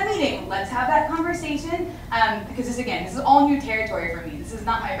arrange that meeting. Let's have that conversation, because this is all new territory for me. This is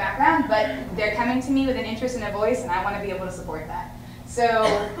not my background, but they're coming to me with an interest and a voice, and I want to be able to support that. So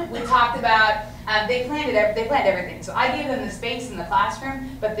we talked about, they planned everything. So I gave them the space in the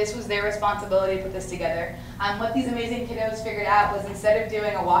classroom, but this was their responsibility to put this together. What these amazing kiddos figured out was instead of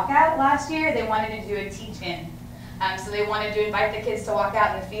doing a walkout last year, they wanted to do a teach-in. So they wanted to invite the kids to walk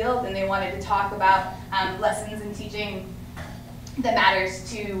out in the field, and they wanted to talk about lessons and teaching that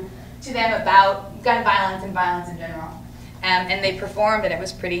matters to them about gun violence and violence in general. And they performed, and it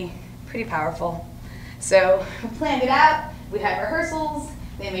was pretty powerful. So we planned it out. We had rehearsals,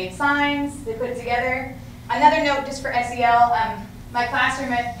 they made signs, they put it together. Another note just for SEL, my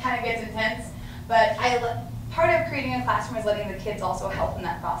classroom, it kind of gets intense, but part of creating a classroom is letting the kids also help in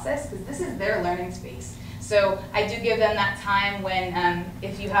that process, because this is their learning space. So I do give them that time when,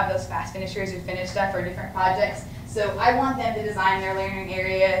 if you have those fast finishers who finish stuff or different projects, so I want them to design their learning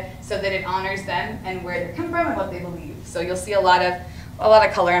area so that it honors them and where they come from and what they believe. So you'll see a lot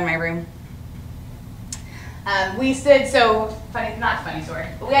of color in my room. We stood, so not funny story,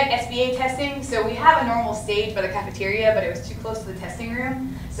 but we had SBA testing, so we have a normal stage by the cafeteria, but it was too close to the testing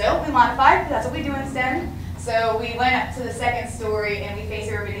room. So we modified, that's what we do in STEM. So we went up to the second story and we faced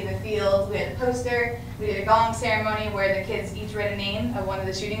everybody in the field. We had a poster, we did a gong ceremony where the kids each read a name of one of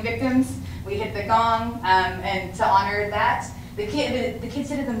the shooting victims. We hit the gong, and to honor that, the kids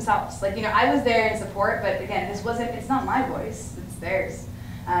did it themselves. Like, you know, I was there in support, but again, it's not my voice, it's theirs.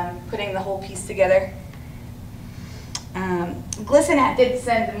 Putting the whole piece together. Glisten did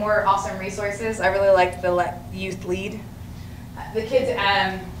send more awesome resources. I really liked the Let Youth Lead. The kids,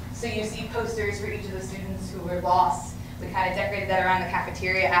 so you see posters for each of the students who were lost. We kind of decorated that around the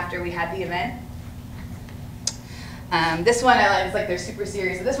cafeteria after we had the event. This one I like, it's like they're super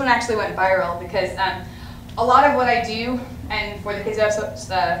serious. So this one actually went viral because a lot of what I do and for the kids who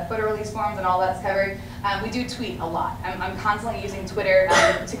have photo release forms and all that's covered, we do tweet a lot. I'm constantly using Twitter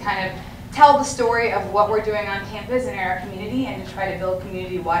to kind of tell the story of what we're doing on campus and in our community, and to try to build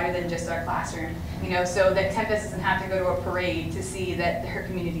community wider than just our classroom, you know, so that Tempest doesn't have to go to a parade to see that her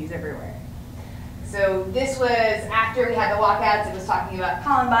community is everywhere. So this was after we had the walkouts. It was talking about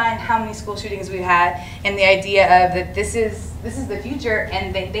Columbine, how many school shootings we've had, and the idea of that this is the future,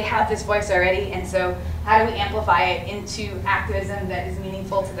 and they have this voice already, and so how do we amplify it into activism that is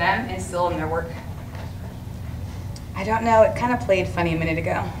meaningful to them and still in their work? I don't know, it kind of played funny a minute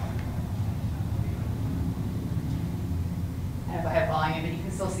ago. I don't know if I have volume, but you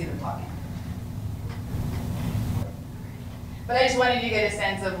can still see them talking. But I just wanted you to get a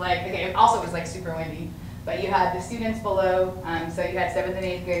sense of like, okay, also it was like super windy, but you had the students below, so you had 7th and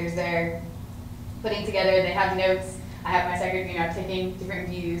 8th graders there putting together, they have notes. I have my secretary, you know, taking different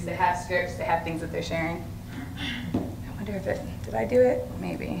views, they have scripts, they have things that they're sharing. I wonder if did I do it?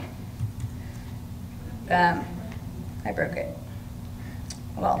 Maybe. I broke it.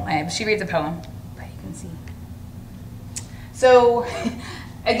 Well, she reads a poem, but you can see. So,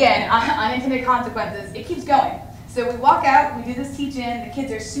 again, unintended consequences, it keeps going. So we walk out, we do this teach-in, the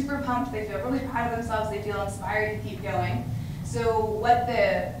kids are super pumped, they feel really proud of themselves, they feel inspired to keep going. So what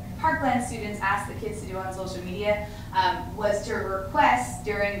the Parkland students asked the kids to do on social media was to request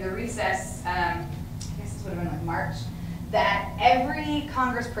during the recess, I guess this would have been like March, that every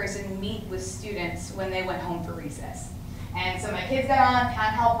congressperson meet with students when they went home for recess. And so my kids got on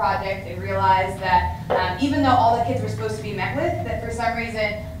Town Hall Project. They realized that even though all the kids were supposed to be met with, that for some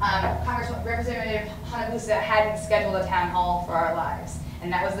reason Representative Hanabusa hadn't scheduled a town hall for our lives.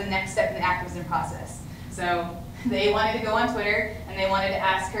 And that was the next step in the activism process. So they wanted to go on Twitter and they wanted to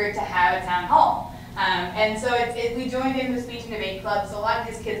ask her to have a town hall. And so we joined in the speech and debate club, so a lot of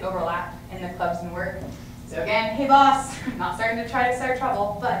these kids overlap in the clubs and work. So again, hey boss, I'm not starting to try to start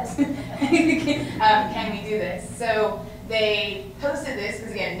trouble, but can we do this? So they posted this,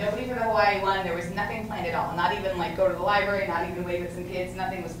 because again, nobody for the Hawaii one, there was nothing planned at all. Not even like go to the library, not even wave at some kids,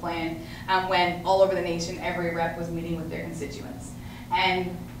 nothing was planned. When all over the nation, every rep was meeting with their constituents.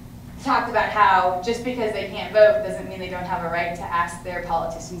 And talked about how just because they can't vote doesn't mean they don't have a right to ask their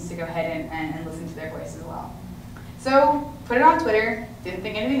politicians to go ahead and listen to their voice as well. So put it on Twitter, didn't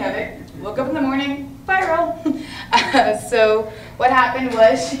think anything of it, woke up in the morning, viral. So what happened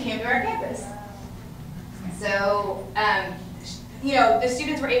was she came to our campus. So, you know, the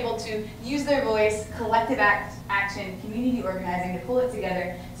students were able to use their voice, collective action, community organizing, to pull it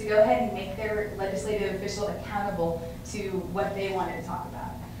together to go ahead and make their legislative official accountable to what they wanted to talk about.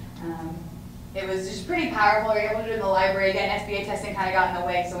 It was just pretty powerful. We were able to do it in the library. Again, SBA testing kind of got in the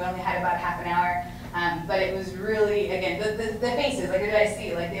way, so we only had about half an hour. But it was really, again, the faces, like, did I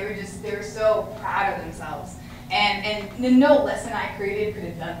see? Like, they were so proud of themselves. And no lesson I created could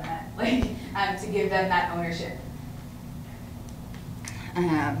have done that, like, to give them that ownership.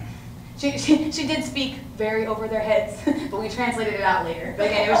 She did speak very over their heads, but we translated it out later. But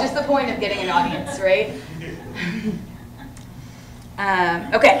again, it was just the point of getting an audience, right?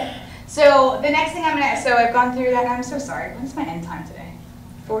 Okay, so the next thing so I've gone through that, and I'm so sorry. When's my end time today?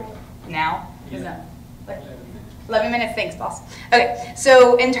 40? Now? Yeah. 11 minutes, thanks, boss. Okay,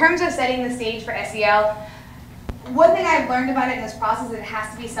 so in terms of setting the stage for SEL, one thing I've learned about it in this process is it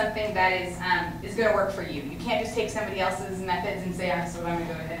has to be something that is going to work for you. You can't just take somebody else's methods and say, so I'm going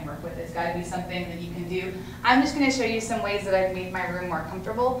to go ahead and work with it. It's got to be something that you can do. I'm just going to show you some ways that I've made my room more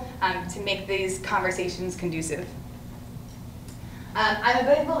comfortable to make these conversations conducive. I'm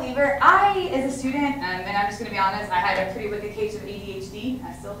a big believer. As a student, and I'm just going to be honest, I had a pretty wicked case of ADHD.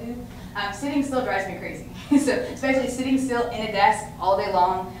 I still do. Sitting still drives me crazy. So especially sitting still in a desk all day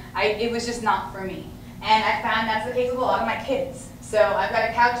long, it was just not for me. And I found that's the case with a lot of my kids. So I've got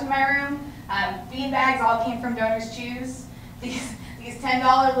a couch in my room. Bean bags all came from Donors Choose. These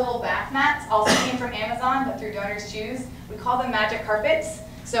 $10 little bath mats also came from Amazon, but through Donors Choose. We call them magic carpets.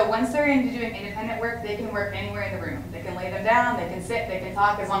 So once they're into doing independent work, they can work anywhere in the room. They can lay them down, they can sit, they can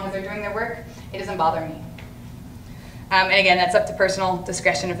talk. As long as they're doing their work, it doesn't bother me. And again, that's up to personal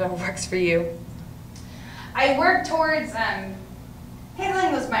discretion if it works for you. I work towards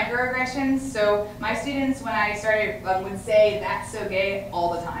handling those microaggressions. So my students, when I started, would say, "That's so gay,"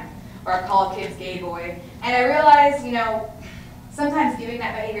 all the time, or call kids gay boy. And I realized, you know, sometimes giving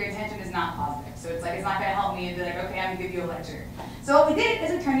that behavior attention is not positive. So it's like, it's not going to help me and be like, okay, I'm going to give you a lecture. So what we did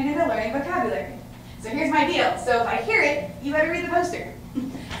is we turned it into learning vocabulary. So here's my deal. So if I hear it, you better read the poster.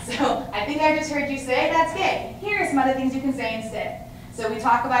 So I think I just heard you say, "That's gay." Here are some other things you can say instead. So we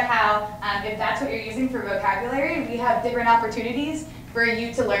talk about how if that's what you're using for vocabulary, we have different opportunities for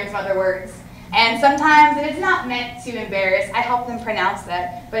you to learn some other words. And sometimes, and it's not meant to embarrass, I help them pronounce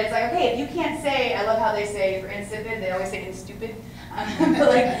that, but it's like, okay, if you can't say, I love how they say, for insipid, they always say insstupid, but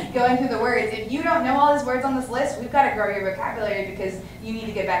like going through the words, if you don't know all these words on this list, we've got to grow your vocabulary because you need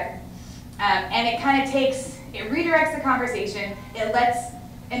to get better. And it kind of takes, it redirects the conversation,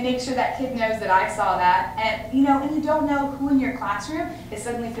 it makes sure that kid knows that I saw that, and you don't know who in your classroom is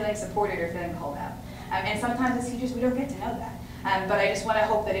suddenly feeling supported or feeling called out. And sometimes as teachers, we don't get to know that. But I just want to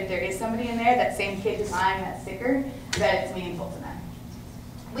hope that if there is somebody in there, that same kid who's eyeing that sticker, that it's meaningful to them.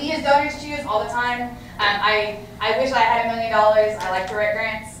 We use donors choose all the time. I wish I had $1 million. I like to write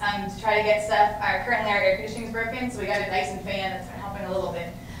grants to try to get stuff. Currently our air conditioning is broken, so we got a Dyson fan that's helping a little bit.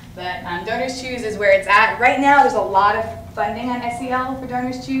 But Donors Choose is where it's at. Right now there's a lot of funding on SEL for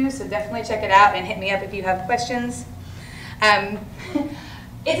Donors Choose, so definitely check it out and hit me up if you have questions.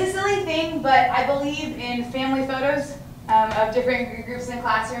 It's a silly thing, but I believe in family photos of different groups in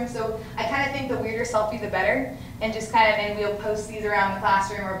classrooms, so I kind of think the weirder selfie the better, and just and we'll post these around the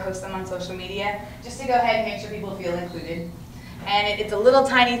classroom or post them on social media, just to go ahead and make sure people feel included. And it's a little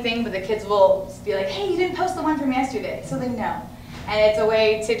tiny thing, but the kids will be like, hey, you didn't post the one from yesterday, so they know. And it's a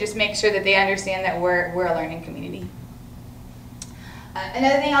way to just make sure that they understand that we're a learning community.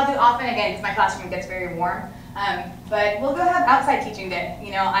 Another thing I'll do often, again, because my classroom gets very warm, but we'll go have outside teaching day.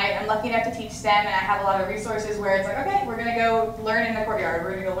 I'm lucky enough to teach STEM, and I have a lot of resources where it's like, okay, we're going to go learn in the courtyard,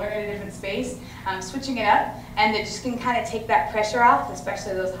 we're going to go learn in a different space, switching it up, and it just can kind of take that pressure off,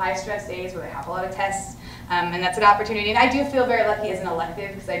 especially those high-stress days where they have a lot of tests, and that's an opportunity. And I do feel very lucky as an elective,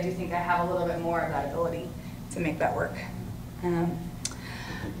 because I do think I have a little bit more of that ability to make that work.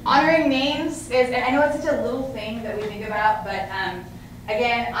 Honoring names is, and I know it's such a little thing that we think about, but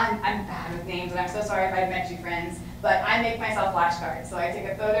again, I'm bad with names, and I'm so sorry if I've met you friends, but I make myself flashcards. So I take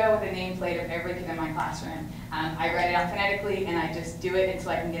a photo with a nameplate of every kid in my classroom. I write it out phonetically, and I just do it until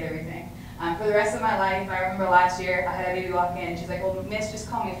I can get everything. For the rest of my life, I remember last year, I had a baby walk in, and she's like, well, Miss, just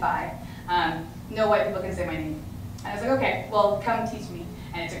call me Phi. No white people can say my name. And I was like, okay, well, come teach me.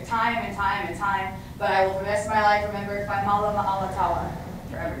 And it took time and time and time, but I will for the rest of my life remember Faimala Mahala Tawa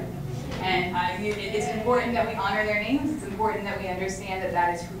forever. And it's important that we honor their names. It's important that we understand that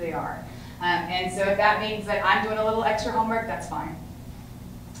that is who they are. And so if that means that I'm doing a little extra homework, that's fine.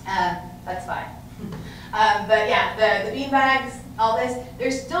 That's fine. But yeah, the beanbags, all this,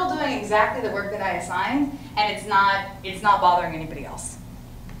 they're still doing exactly the work that I assigned, and it's not bothering anybody else.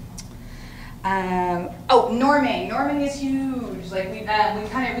 Norming. Norming is huge. Like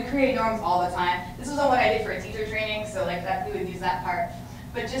we create norms all the time. This was what I did for a teacher training, so like that we would use that part.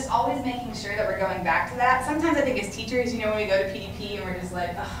 But just always making sure that we're going back to that. Sometimes I think as teachers, when we go to PDP and we're just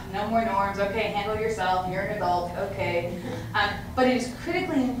like, no more norms, okay, handle yourself, you're an adult, okay. But it is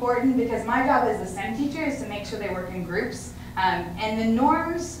critically important because my job as a STEM teacher is to make sure they work in groups. And the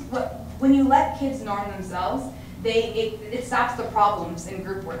norms, when you let kids norm themselves, it stops the problems in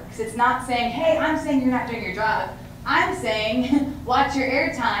group work. Because it's not saying, hey, I'm saying you're not doing your job. I'm saying, watch your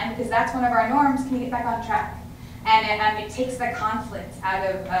airtime, because that's one of our norms, can you get back on track? And it takes the conflict out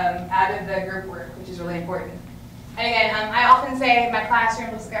of the group work, which is really important. And again, I often say my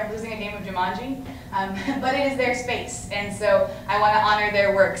classroom looks like I'm losing a game of Jumanji, but it is their space, and so I want to honor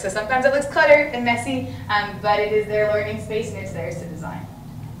their work. So sometimes it looks cluttered and messy, but it is their learning space and it's theirs to design.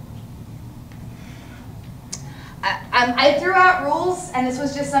 I threw out rules, and this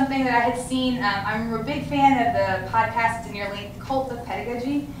was just something that I had seen. I'm a big fan of the podcast, it's in your link, Cult of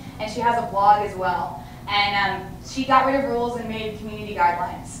Pedagogy, and she has a blog as well. And she got rid of rules and made community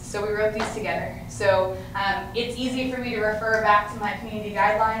guidelines. So we wrote these together. So it's easy for me to refer back to my community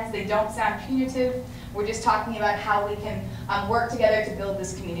guidelines. They don't sound punitive. We're just talking about how we can work together to build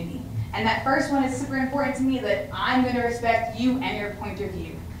this community. And that first one is super important to me, that I'm going to respect you and your point of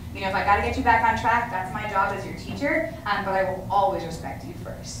view. If I got to get you back on track, that's my job as your teacher, but I will always respect you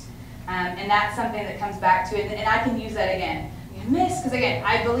first. And that's something that comes back to it, and I can use that again. Because again,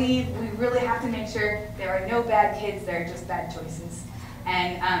 I believe we really have to make sure there are no bad kids, there are just bad choices.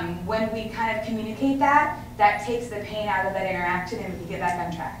 And when we kind of communicate that, that takes the pain out of that interaction and we can get back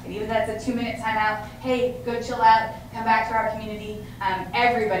on track. And even if that's a 2-minute timeout, hey, go chill out, come back to our community.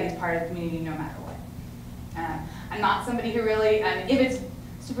 Everybody's part of the community no matter what. I'm not somebody who really, if it's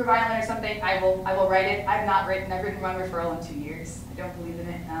super violent or something, I will write it. I've written one referral in 2 years. I don't believe in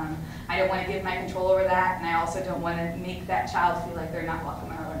it. I don't want to give my control over that, and I also don't want to make that child feel like they're not welcome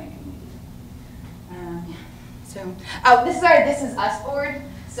in our learning community. This is us board.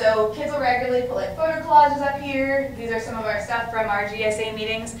 So kids will regularly put like photo collages up here. These are some of our stuff from our GSA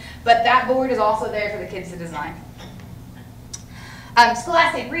meetings, but that board is also there for the kids to design.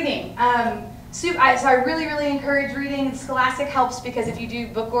 Scholastic reading. So I really, really encourage reading. Scholastic helps because if you do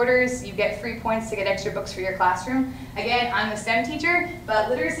book orders, you get free points to get extra books for your classroom. Again, I'm a STEM teacher, but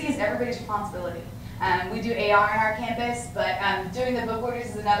literacy is everybody's responsibility. We do AR on our campus, but doing the book orders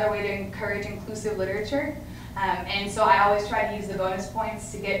is another way to encourage inclusive literature. And so I always try to use the bonus points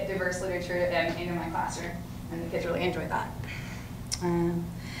to get diverse literature into my classroom, and the kids really enjoy that.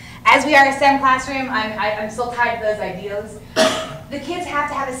 As we are a STEM classroom, I'm still tied to those ideals. The kids have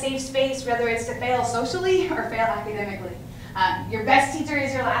to have a safe space, whether it's to fail socially or fail academically. Your best teacher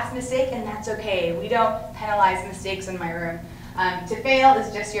is your last mistake, and that's okay. We don't penalize mistakes in my room. To fail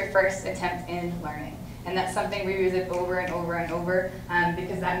is just your first attempt in learning. And that's something we revisit over and over and over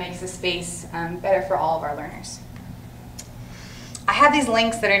because that makes the space better for all of our learners. I have these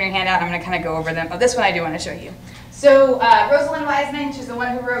links that are in your handout. I'm going to kind of go over them. Oh, this one I do want to show you. So Rosalind Wiseman, she's the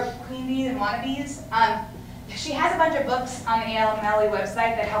one who wrote Queen Bees and Wannabes. She has a bunch of books on the ALMLE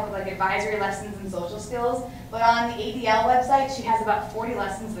website that help with like advisory lessons and social skills. But on the ADL website, she has about 40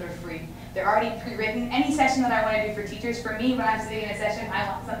 lessons that are free. They're already pre-written. Any session that I want to do for teachers, for me, when I'm sitting in a session, I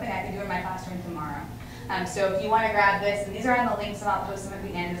want something I can do in my classroom tomorrow. So if you want to grab this, and these are on the links, and I'll post them at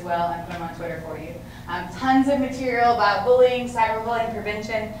the end as well, and put them on Twitter for you. Tons of material about bullying, cyberbullying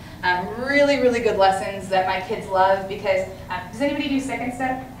prevention, really, really good lessons that my kids love because, does anybody do Second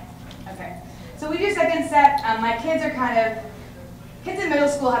Step? Okay. So we do Second Step. My kids are kids in middle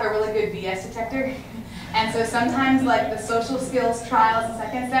school have a really good BS detector. And so sometimes like the social skills trials and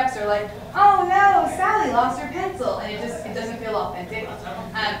Second Steps are like, oh no, Sally lost her pencil, and it doesn't feel authentic.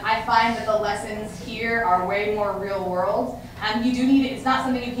 I find that the lessons here are way more real world. You do need it, it's not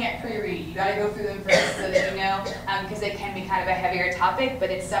something you can't pre-read. You gotta go through them first so that you know, because they can be kind of a heavier topic, but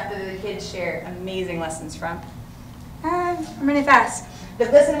it's stuff that the kids share amazing lessons from. I'm running fast. The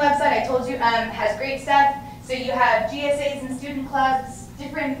GLSEN website I told you has great stuff. So you have GSAs and student clubs,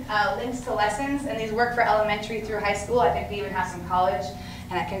 different links to lessons, and these work for elementary through high school. I think we even have some college,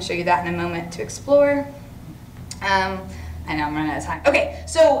 and I can show you that in a moment to explore. I know I'm running out of time. Okay,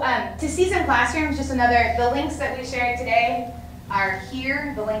 so to see some classrooms, just the links that we shared today are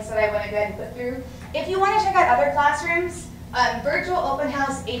here, the links that I want to go ahead and put through. If you want to check out other classrooms, Virtual Open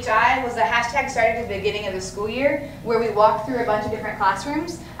House HI was a hashtag started at the beginning of the school year where we walked through a bunch of different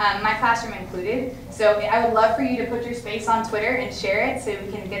classrooms, my classroom included. So I would love for you to put your space on Twitter and share it so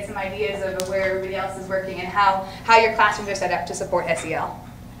we can get some ideas of where everybody else is working and how your classrooms are set up to support SEL.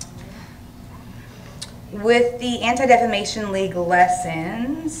 With the Anti-Defamation League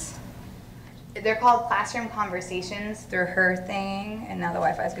lessons, they're called Classroom Conversations through her thing, and now the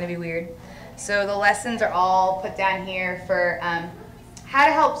Wi-Fi is going to be weird. So the lessons are all put down here for how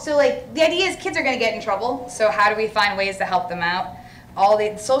to help. So like the idea is kids are going to get in trouble, so how do we find ways to help them out? All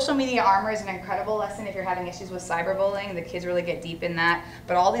the social media armor is an incredible lesson if you're having issues with cyberbullying. The kids really get deep in that.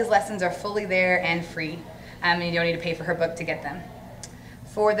 But all these lessons are fully there and free, and you don't need to pay for her book to get them.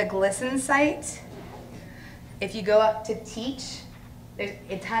 For the GLSEN site, if you go up to teach, there's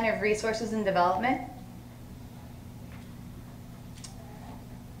a ton of resources and development.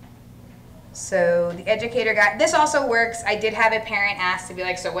 So the educator guide, this also works. I did have a parent ask to be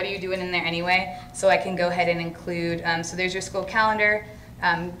like, so what are you doing in there anyway? So I can go ahead and include, so there's your school calendar,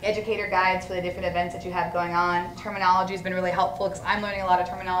 educator guides for the different events that you have going on. Terminology has been really helpful because I'm learning a lot of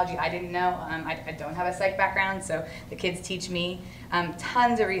terminology I didn't know. I don't have a psych background, so the kids teach me.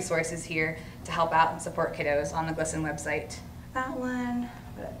 Tons of resources here to help out and support kiddos on the GLSEN website. That one,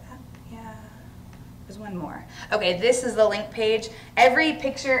 yeah, there's one more. Okay, this is the link page. Every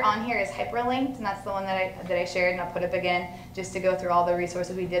picture on here is hyperlinked, and that's the one that I shared, and I'll put up again just to go through all the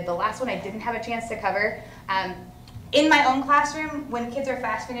resources we did. The last one I didn't have a chance to cover. In my own classroom, when kids are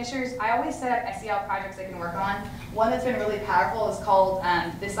fast finishers, I always set up SEL projects they can work on. One that's been really powerful is called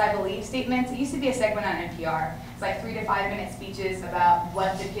This I Believe Statements. It used to be a segment on NPR. It's like 3 to 5 minute speeches about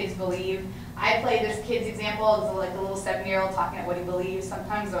what the kids believe. I play this kid's example as like a little 7-year-old talking about what he believes.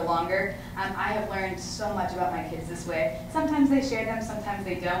 Sometimes they're longer. I have learned so much about my kids this way. Sometimes they share them, sometimes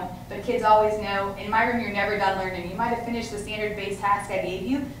they don't. But kids always know, in my room you're never done learning. You might have finished the standard base task I gave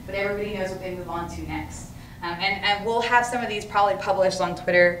you, but everybody knows what they move on to next. And we'll have some of these probably published on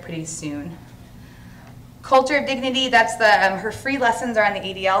Twitter pretty soon. Culture of Dignity, that's her free lessons are on the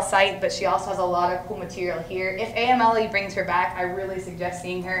ADL site, but she also has a lot of cool material here. If AMLE brings her back, I really suggest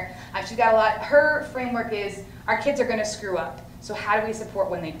seeing her. She's got a lot. Her framework is, our kids are going to screw up, so how do we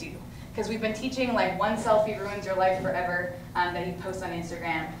support when they do? Because we've been teaching like one selfie ruins your life forever that you post on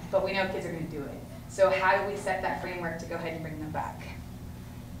Instagram, but we know kids are going to do it. So how do we set that framework to go ahead and bring them back?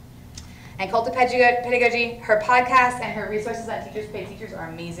 and Cult of Pedagogy. Her podcast and her resources on Teachers Pay Teachers are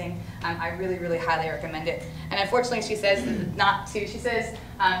amazing. I really, really highly recommend it. And unfortunately, she says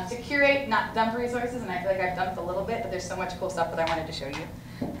to curate, not dump resources, and I feel like I've dumped a little bit, but there's so much cool stuff that I wanted to show you.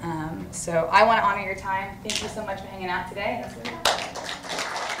 So I want to honor your time. Thank you so much for hanging out today. And that's what we have.